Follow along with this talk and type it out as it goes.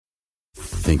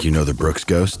Think you know the Brooks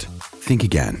Ghost? Think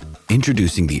again.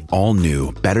 Introducing the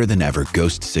all-new, better-than-ever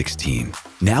Ghost 16.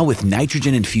 Now with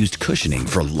nitrogen-infused cushioning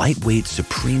for lightweight,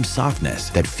 supreme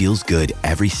softness that feels good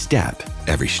every step,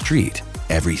 every street,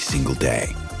 every single day.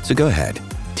 So go ahead,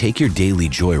 take your daily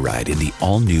joyride in the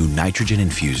all-new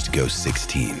nitrogen-infused Ghost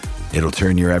 16. It'll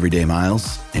turn your everyday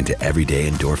miles into everyday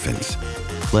endorphins.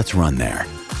 Let's run there.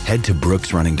 Head to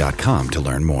brooksrunning.com to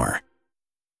learn more.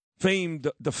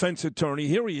 Famed defense attorney,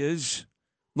 here he is,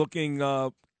 looking,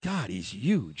 God, he's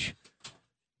huge.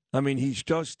 I mean,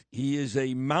 he is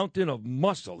a mountain of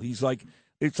muscle. It's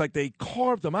like they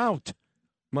carved him out.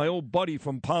 My old buddy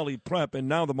from Poly Prep and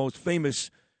now the most famous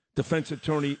defense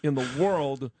attorney in the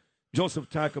world, Joseph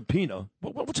Tacopina.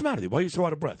 What's the matter with you? Why are you so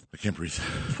out of breath? I can't breathe.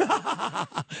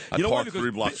 I parked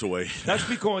 3 blocks away. That's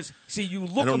because, see, you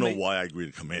look I don't know why I agreed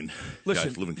to come in. Listen,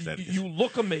 Guys live in Connecticut. You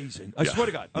look amazing. I swear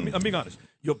to God. I'm being honest.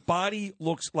 Your body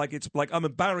looks like it's like I'm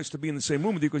embarrassed to be in the same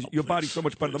room with you because your body's so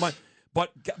much better than mine.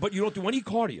 But you don't do any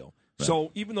cardio. Right.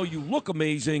 So even though you look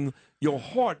amazing, your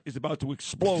heart is about to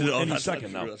explode any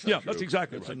second now. That's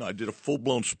exactly right. No, I did a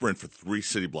full-blown sprint for 3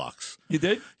 city blocks. You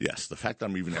did? Yes. The fact that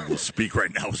I'm even able to speak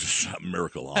right now is a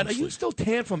miracle, honestly. And are you still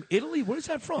tan from Italy? Where's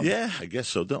that from? Yeah, I guess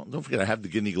so. Don't forget, I have the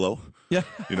Guinea glow. Yeah.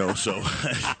 So...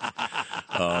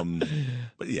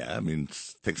 but yeah, I mean,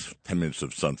 it takes 10 minutes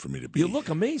of sun for me to be. You look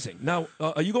amazing. Now,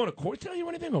 are you going to court today or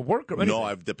anything, or work or anything? No, I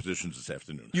have depositions this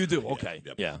afternoon. You do? Okay.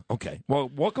 Yeah. Okay.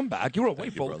 Well, welcome back. You were away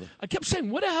for. I kept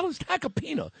saying, what the hell is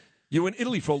Tacopina? You were in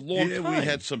Italy for a long time. Yeah, we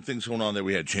had some things going on there.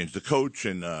 We had changed the coach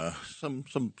and some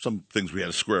things we had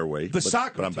to square away. The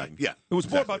soccer but I'm team. back. Yeah, it was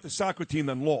more about the soccer team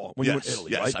than law when you were in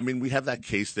Italy, yes. right? I mean, we have that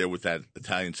case there with that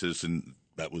Italian citizen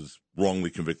that was wrongly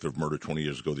convicted of murder 20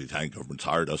 years ago. The Italian government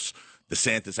hired us.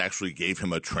 DeSantis actually gave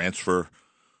him a transfer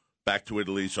back to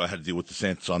Italy, so I had to deal with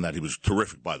DeSantis on that. He was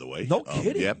terrific, by the way. No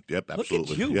kidding. Yep, absolutely.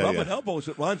 Look at you, rubbing elbows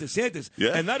with Ron DeSantis.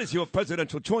 Yeah. And that is your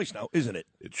presidential choice now, isn't it?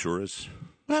 It sure is.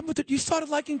 What happened with it? You started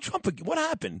liking Trump again. What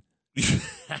happened?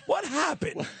 What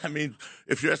happened? Well, I mean,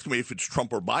 if you're asking me if it's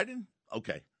Trump or Biden,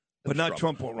 okay. But not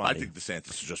Trump or Ronnie. I think DeSantis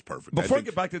is just perfect. Before I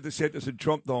get back to DeSantis and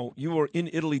Trump, though, you were in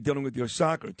Italy dealing with your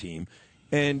soccer team.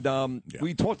 And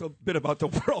we talked a bit about the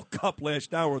World Cup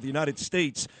last hour. The United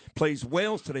States plays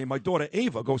Wales today. My daughter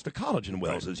Ava goes to college in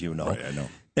Wales, as you know. Right, I know.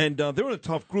 And they're in a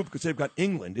tough group because they've got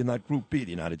England in that Group B,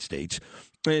 the United States.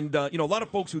 And, a lot of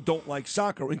folks who don't like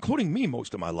soccer, including me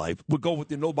most of my life, would go with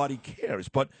the nobody cares.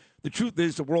 But the truth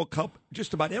is the World Cup,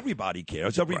 just about everybody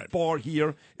cares. Every bar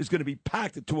here is going to be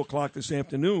packed at 2 o'clock this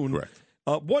afternoon. Correct.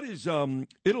 What is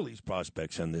Italy's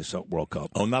prospects in this World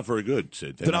Cup? Oh, not very good,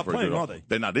 Sid. They're not playing, are they?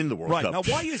 They're not in the World Cup. Right. Now,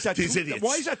 why is that?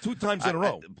 Why is that 2 times in a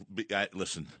row?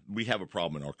 Listen, we have a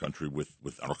problem in our country with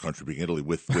our country being Italy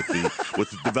with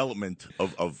the development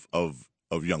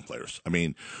of young players. I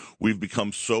mean, we've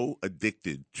become so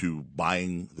addicted to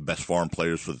buying the best foreign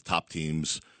players for the top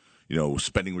teams.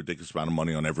 Spending ridiculous amount of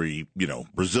money on every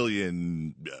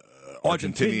Brazilian,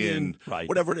 Argentinian,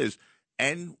 whatever it is.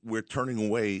 And we're turning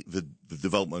away the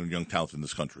development of young talent in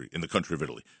this country, in the country of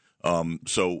Italy.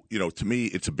 So, to me,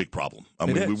 it's a big problem.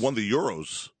 We won the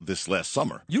Euros this last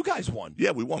summer. You guys won. Yeah,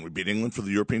 we won. We beat England for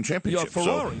the European Championship.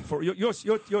 Ferrari, for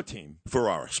your team.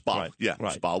 Ferrari, Spa. Right. Yeah,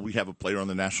 right. Spa. We have a player on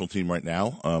the national team right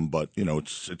now. But,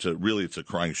 it's a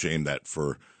crying shame that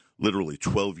for literally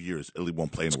 12 years, Italy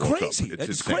won't play in the World Cup.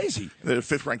 It's crazy. They're the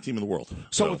 5th-ranked team in the world.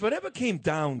 So if it ever came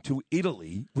down to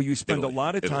Italy, where you spend a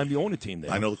lot of time, you own a team there.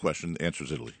 I know the question. The answer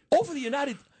is Italy. Over the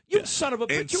United... You son of a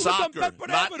bitch. In soccer,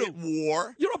 not at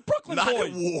war. You're a Brooklyn boy. Not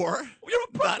at war. You're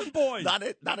a Brooklyn boy. Not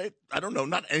at, I don't know,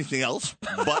 not anything else.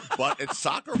 But at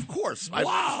soccer, of course.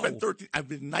 Wow. I've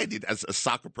been knighted as a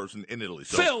soccer person in Italy.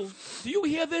 So Phil, do you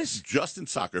hear this? Just in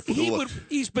soccer.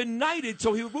 He's been knighted,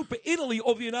 so he would root for Italy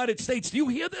over the United States. Do you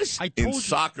hear this?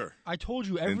 Soccer. I told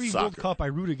you every World Cup I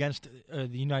root against the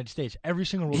United States. Every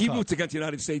single World Cup. He roots against the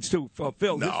United States, too.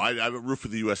 Phil. No, I root for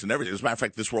the U.S. and everything. As a matter of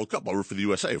fact, this World Cup, I'll root for the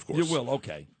USA, of course. You will,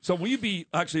 okay. So will you be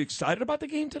actually excited about the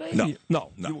game today?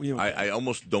 No. I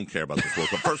almost don't care about this World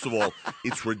Cup. First of all,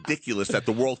 it's ridiculous that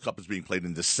the World Cup is being played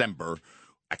in December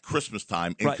at Christmas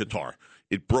time in Qatar.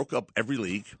 It broke up every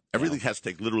league. Every league has to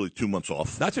take literally 2 months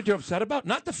off. That's what you're upset about?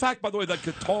 Not the fact, by the way, that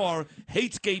Qatar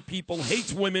hates gay people,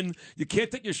 hates women. You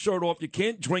can't take your shirt off. You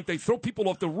can't drink. They throw people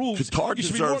off the roofs. Qatar you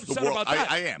deserves the World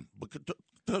Cup. I am. But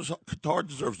Qatar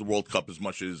deserves the World Cup as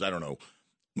much as, I don't know,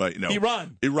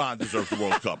 Iran deserves the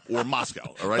World Cup, or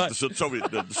Moscow, all right? The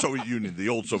Soviet Union, the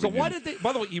old Soviet Union. So why did they?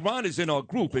 By the way, Iran is in our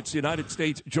group. It's the United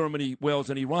States, Germany, Wales,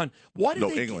 and Iran. Why did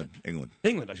they?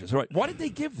 England. I should say. Right. Why did they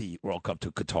give the World Cup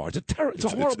to Qatar? It's a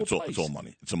horrible place. It's all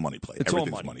money. It's a money play. It's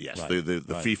Everything's all money. Yes, right. the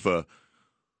FIFA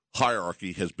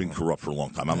hierarchy has been corrupt for a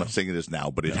long time. I'm not saying it is now,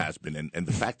 but it has been. And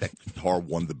the fact that Qatar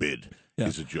won the bid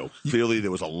is a joke. Clearly,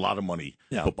 there was a lot of money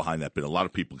put behind that bid. A lot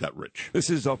of people got rich. This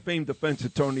is a famed defense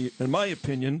attorney, in my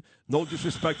opinion. No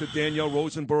disrespect to Danielle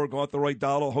Rosenberg, Arthur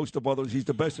Aidala, a host of others. He's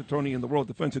the best attorney in the world,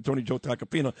 defense attorney Joe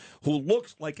Tacopina, who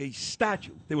looks like a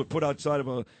statue they would put outside of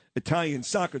an Italian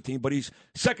soccer team, but he's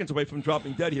seconds away from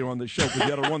dropping dead here on the show because he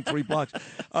had to run 3 blocks.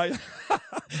 I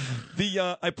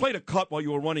played a cut while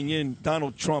you were running in.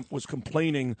 Donald Trump was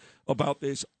complaining about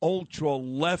this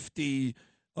ultra-lefty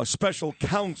special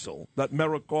counsel that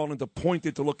Merrick Garland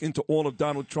appointed to look into all of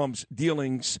Donald Trump's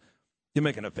dealings. You're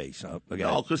making a face again.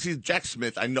 No, because he's Jack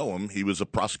Smith. I know him. He was a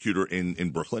prosecutor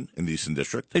in Brooklyn, in the Eastern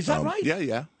District. Is that right?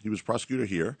 Yeah. He was a prosecutor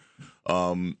here.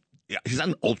 He's not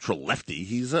an ultra-lefty.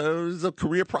 He's a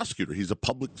career prosecutor. He's a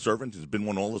public servant. He's been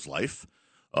one all his life.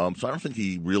 So I don't think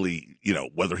he really,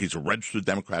 whether he's a registered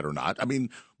Democrat or not. I mean,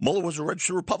 Mueller was a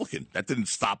registered Republican. That didn't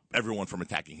stop everyone from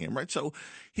attacking him, right? So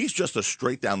he's just a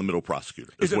straight-down-the-middle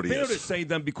prosecutor. Is it fair to say,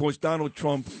 then, because Donald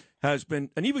Trump has been,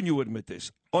 and even you admit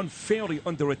this, unfairly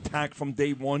under attack from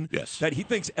day one, that he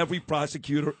thinks every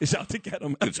prosecutor is out to get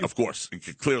him? Of course.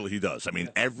 Clearly he does. I mean,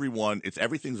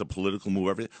 everything's a political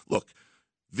move. Look,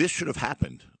 this should have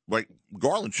happened, right?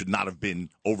 Garland should not have been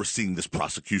overseeing this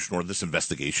prosecution or this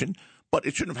investigation. But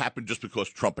it shouldn't have happened just because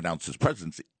Trump announced his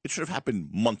presidency. It should have happened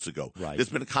months ago. Right. There's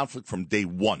been a conflict from day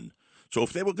one. So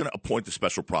if they were going to appoint a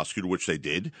special prosecutor, which they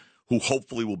did, who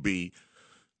hopefully will be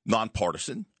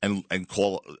nonpartisan and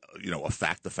call a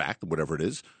fact, whatever it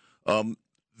is,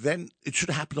 then it should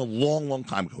have happened a long, long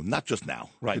time ago, not just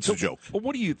now. Right. It's a joke. Well,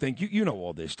 what do you think? You know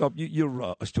all this stuff.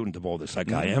 You're a student of all this,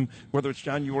 like I am. Whether it's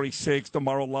January 6th, the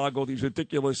Mar-a-Lago, these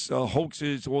ridiculous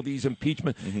hoaxes, all these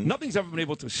impeachment. Nothing's ever been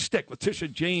able to stick. Letitia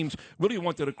James really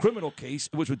wanted a criminal case.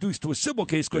 It was reduced to a civil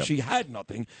case because she had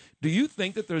nothing. Do you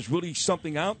think that there's really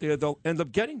something out there they'll end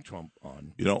up getting Trump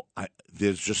on?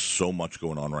 There's just so much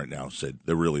going on right now, Sid.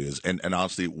 There really is. And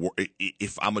honestly,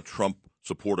 if I'm a Trump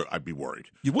supporter, I'd be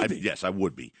worried. You would be? Yes, I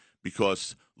would be.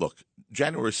 Because, look,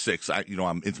 January 6th,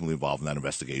 I'm intimately involved in that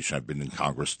investigation. I've been in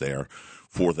Congress there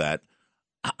for that.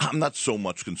 I'm not so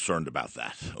much concerned about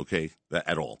that, okay,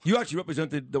 at all. You actually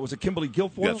represented, there was a Kimberly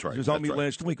Guilfoyle? That's right. She was on me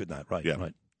last week with that, right? Yeah,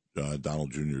 right.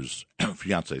 Donald Jr.'s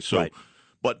fiance. So, right.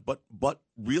 But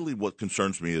really what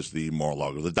concerns me is the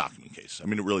Mar-a-Lago, the document case. I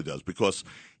mean, it really does. Because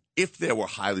if there were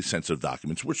highly sensitive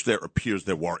documents, which there appears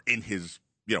there were in his,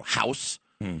 house,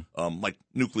 like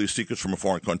nuclear secrets from a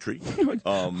foreign country, things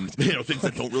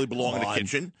that don't really belong in the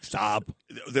kitchen. Stop.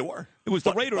 There were. It was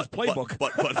the Raiders playbook.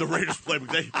 But the Raiders playbook,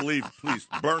 they please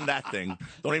burn that thing.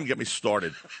 Don't even get me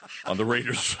started on the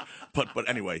Raiders. But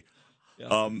anyway,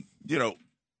 and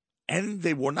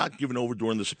they were not given over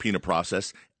during the subpoena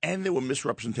process, and there were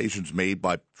misrepresentations made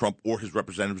by Trump or his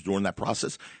representatives during that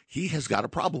process. He has got a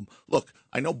problem. Look,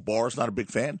 I know Barr's not a big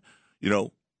fan,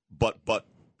 but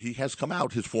he has come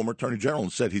out, his former attorney general,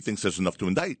 and said he thinks there's enough to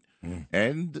indict.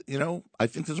 And, I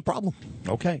think there's a problem.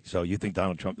 Okay, so you think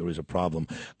Donald Trump, there is a problem.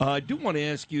 I do want to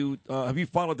ask you, have you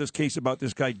followed this case about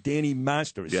this guy, Danny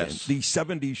Masterson? Yes. The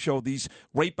 70s show these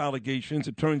rape allegations.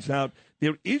 It turns out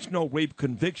there is no rape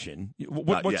conviction.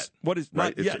 Not yet. What is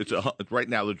right. not yet? Right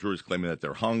now, the jury's claiming that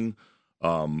they're hung.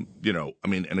 In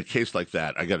a case like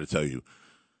that, I got to tell you,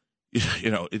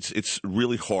 it's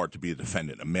really hard to be a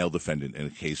defendant, a male defendant, in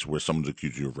a case where someone's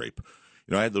accused you of rape.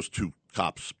 I had those 2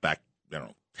 cops back,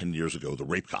 10 years ago, the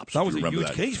rape cops. That was a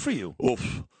huge case for you.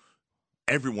 Oof.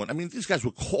 Everyone, these guys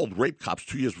were called rape cops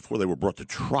 2 years before they were brought to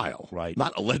trial. Right.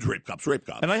 Not alleged rape cops, rape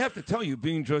cops. And I have to tell you,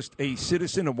 being just a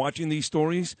citizen and watching these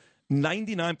stories,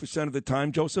 99% of the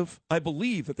time, Joseph, I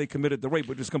believe that they committed the rape,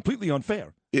 which is completely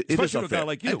unfair. It especially is unfair. To a guy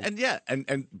like you.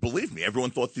 And believe me,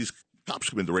 everyone thought these cops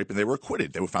committed the rape, and they were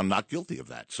acquitted. They were found not guilty of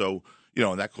that. So,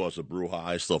 and that caused a brouhaha.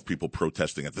 I still have people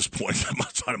protesting at this point. I'm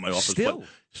outside of my office.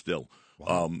 Still.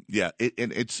 Wow.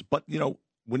 But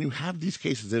when you have these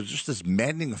cases, there's just this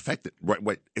maddening effect that,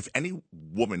 right, if any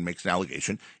woman makes an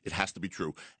allegation, it has to be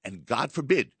true. And God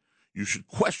forbid you should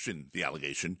question the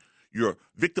allegation. You're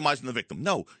victimizing the victim.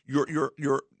 No,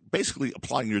 you're basically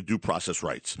applying your due process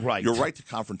rights. Right. Your right to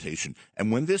confrontation.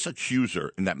 And when this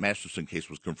accuser in that Masterson case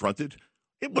was confronted,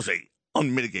 it was a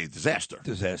unmitigated disaster.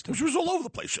 She was all over the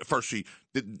place. At first, she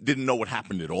didn't know what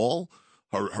happened at all.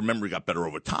 Her memory got better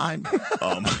over time.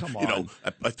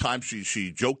 At times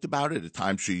she joked about it. At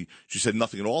times she said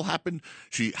nothing at all happened.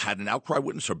 She had an outcry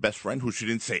witness, her best friend, who she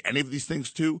didn't say any of these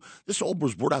things to. This all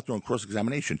was brought out there on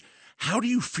cross-examination. How do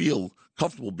you feel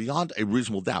comfortable beyond a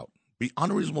reasonable doubt?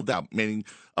 Beyond a reasonable doubt, meaning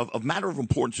of matter of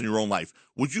importance in your own life,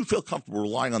 would you feel comfortable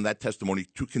relying on that testimony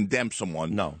to condemn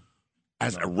someone? No.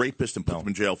 as a rapist and put them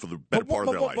in jail for the better part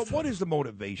of their life. But what is the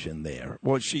motivation there?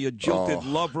 Was she a jilted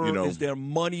lover? Is there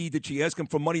money? Did she ask him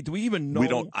for money? Do we even know? We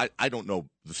don't. I don't know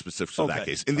the specifics of that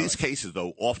case. In these cases,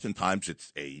 though, oftentimes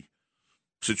it's a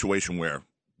situation where,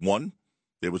 one,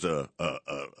 there was a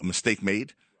mistake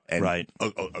made, and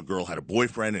a girl had a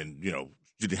boyfriend, and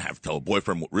she didn't have to tell a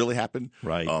boyfriend what really happened.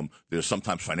 Right. There's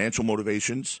sometimes financial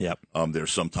motivations. Yep.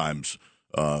 There's sometimes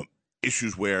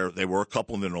issues where they were a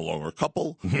couple and they're no longer a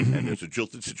couple, and there's a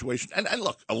jilted situation. And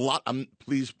look,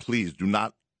 please do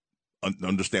not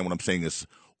understand what I'm saying is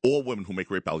all women who make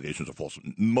rape allegations are false.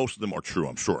 Most of them are true,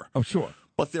 I'm sure. Oh, sure.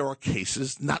 But there are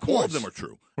cases, not all of them are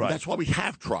true. Right. That's why we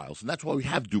have trials, and that's why we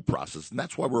have due process, and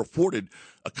that's why we're afforded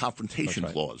a confrontation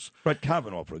clause. Brett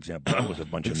Kavanaugh, for example, that was a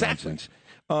bunch of nonsense.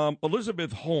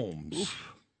 Elizabeth Holmes,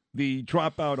 the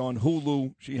dropout on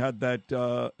Hulu, she had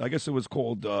that, I guess it was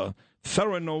called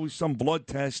Theranos, some blood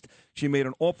test. She made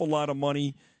an awful lot of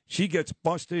money. She gets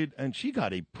busted, and she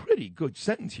got a pretty good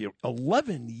sentence here.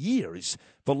 11 years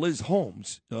for Liz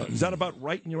Holmes. Is that about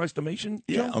right in your estimation,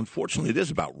 Joe? Yeah, unfortunately, it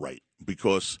is about right,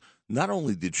 because not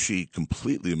only did she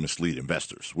completely mislead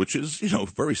investors, which is,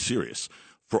 very serious,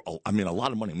 for, a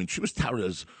lot of money. I mean, she was touted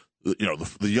as,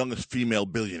 the youngest female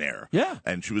billionaire. Yeah.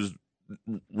 And she was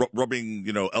rubbing,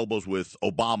 elbows with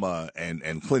Obama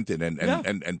and Clinton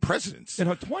and presidents. In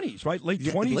her 20s, right? Late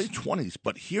 20s? Late 20s.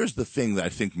 But here's the thing that I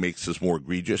think makes this more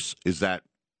egregious is that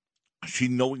she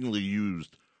knowingly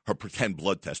used her pretend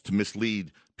blood test to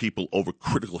mislead people over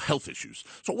critical health issues.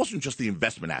 So it wasn't just the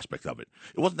investment aspect of it.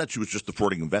 It wasn't that she was just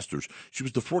defrauding investors. She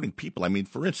was defrauding people. I mean,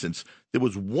 for instance, there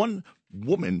was one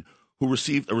woman who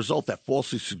received a result that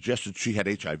falsely suggested she had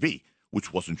HIV,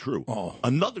 which wasn't true. Oh.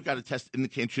 Another got a test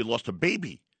indicating she had lost a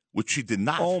baby, which she did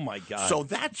not. Oh, my God. So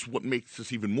that's what makes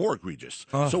this even more egregious.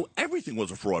 So everything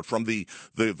was a fraud, from the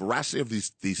veracity of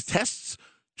these tests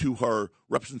to her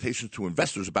representations to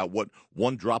investors about what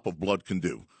one drop of blood can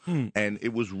do. And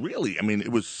it was really,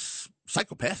 it was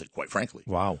psychopathic, quite frankly.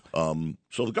 Wow.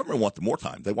 So the government wanted more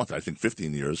time. They wanted, I think,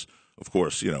 15 years. Of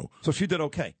course, So she did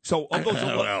okay. So of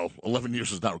those 11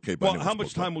 years is not okay. Well, how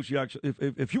much time was she actually?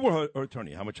 If you were her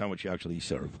attorney, how much time would she actually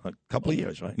serve? A couple of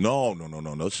years, right? No.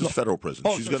 This is federal prison.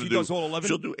 Oh, she's so going she to do does all 11?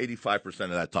 She'll do 85% of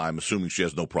that time, assuming she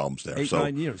has no problems there.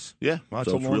 9 years. Yeah, wow,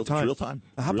 so that's a long time. Real time.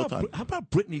 How about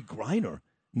Brittany Griner?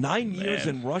 9 years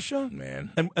in Russia?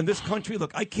 Man. And this country,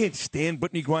 look, I can't stand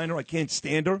Brittany Griner. I can't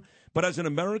stand her. But as an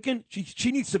American,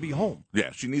 she needs to be home.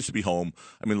 Yeah, she needs to be home.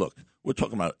 Look, we're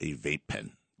talking about a vape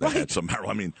pen that had some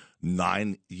marijuana.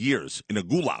 9 years in a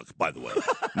gulag, by the way.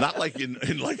 Not like in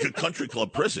like a country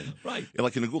club prison. Right.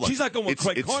 Like in a gulag. She's not going with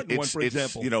Craig Carton one, for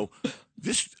example.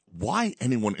 Why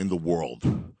anyone in the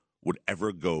world would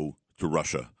ever go to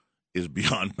Russia is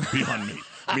beyond me.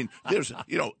 They're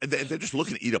just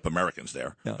looking to eat up Americans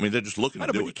there. Yeah. They're just looking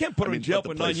to do it. You can't put her in jail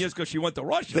for 9 years because she went to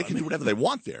Russia. They can do whatever they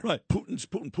want there. Right.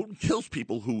 Putin kills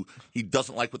people who he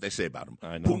doesn't like what they say about him.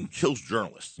 I know. Putin kills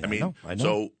journalists. I know.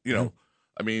 So,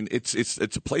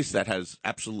 it's a place that has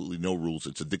absolutely no rules.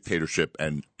 It's a dictatorship,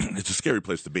 and it's a scary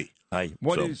place to be.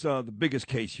 What is the biggest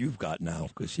case you've got now?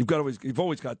 Because you've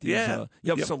always got these.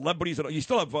 You have celebrities. You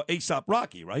still have ASAP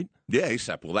Rocky, right? Yeah,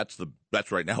 ASAP. Well,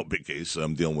 that's right now a big case.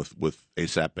 I'm dealing with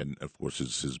ASAP and of course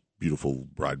his beautiful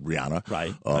bride Rihanna.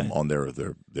 Right. On their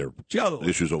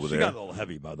issues over there. She got a little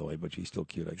heavy, by the way, but she's still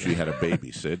cute. I guess. She had a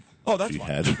baby, Sid. Oh, that's she fine.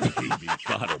 had a baby.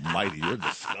 God Almighty, you're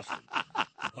disgusting.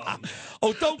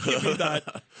 Don't give me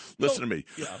that. Listen to me.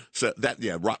 Yeah. So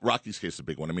Rocky's case is a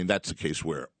big one. That's a case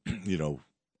where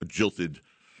a jilted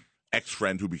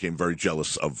ex-friend who became very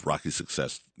jealous of Rocky's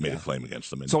success made a claim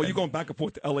against him. So you're going back and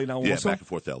forth to L.A. now also? Yeah, back and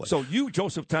forth to L.A. So you,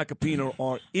 Joseph Tacopina,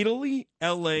 are Italy,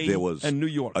 L.A., and New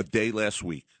York. A day last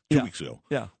week, 2 weeks ago,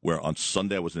 where on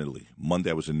Sunday I was in Italy,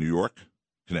 Monday I was in New York,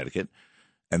 Connecticut,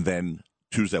 and then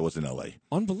Tuesday I was in L.A.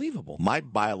 Unbelievable. My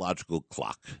biological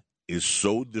clock is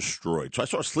so destroyed. So I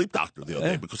saw a sleep doctor the other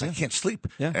day because I can't sleep.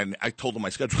 Yeah. And I told him my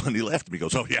schedule, and he laughed at me. He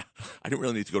goes, I didn't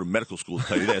really need to go to medical school to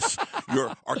tell you this. Your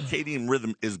circadian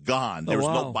rhythm is gone. There's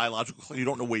no biological clock. You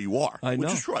don't know where you are. I know.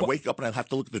 Which is true. I wake up and I have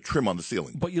to look at the trim on the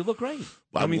ceiling. But you look great.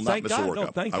 I will not miss a workout.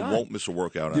 No, thank God. I won't miss a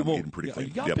workout. I'm eating pretty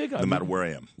clean. No matter where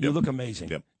I am. You look amazing.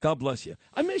 Yep. God bless you.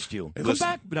 I missed you. Hey, Come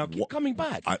back now. Keep coming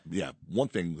back. One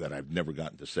thing that I've never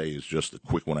gotten to say is just a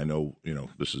quick one. I know,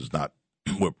 this is not,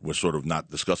 we're sort of not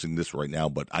discussing this right now,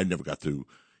 but I never got to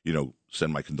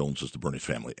send my condolences to Bernie's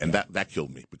family. And that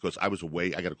killed me because I was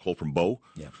away. I got a call from Bo,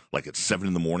 like at 7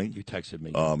 in the morning. You texted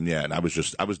me. And I was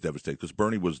devastated because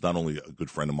Bernie was not only a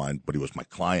good friend of mine, but he was my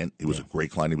client. He was a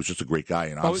great client. He was just a great guy.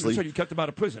 And honestly, so you kept him out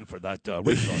of prison for that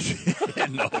race charge.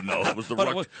 No, it was the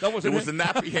it was the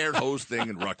nappy-haired hose thing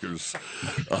in Rutgers.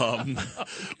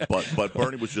 But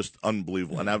Bernie was just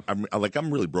unbelievable, and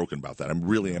I'm really broken about that. I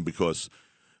really am because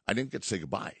I didn't get to say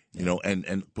goodbye,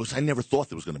 and because I never thought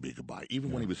there was going to be a goodbye.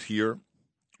 Even when he was here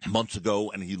months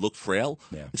ago and he looked frail,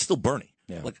 it's still Bernie.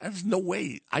 Yeah. Like, there's no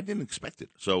way. I didn't expect it.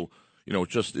 So,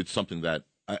 it's something that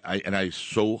I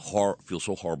feel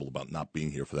so horrible about not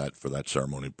being here for that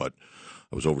ceremony, but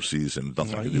I was overseas and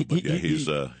nothing I could do. But he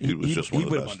was just one of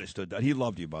the best. He would have understood that. He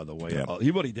loved you, by the way. Yeah. He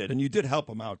really did. And you did help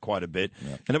him out quite a bit.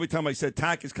 Yeah. And every time I said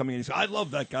Tack is coming in, he said, I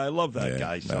love that guy. I love that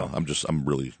guy. So I'm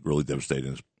really, really devastated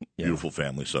in his beautiful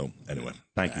family. So anyway.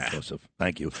 Thank you, Joseph.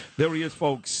 Thank you. There he is,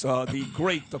 folks. The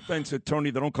great defense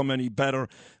attorney. They don't come any better.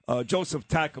 Joseph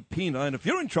Tacopina. And if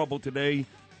you're in trouble today,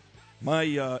 my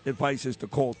advice is to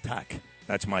call Tack.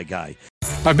 That's my guy.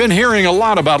 I've been hearing a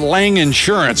lot about Lang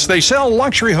Insurance. They sell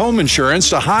luxury home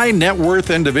insurance to high net worth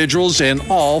individuals in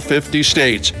all 50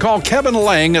 states. Call Kevin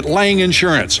Lang at Lang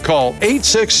Insurance. Call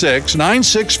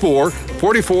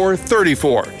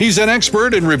 866-964-4434. He's an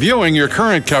expert in reviewing your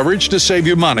current coverage to save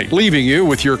you money, leaving you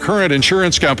with your current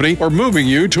insurance company or moving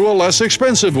you to a less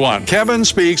expensive one. Kevin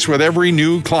speaks with every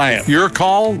new client. Your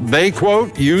call, they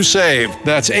quote, you save.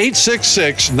 That's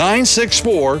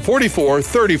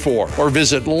 866-964-4434 or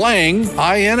visit langins.com.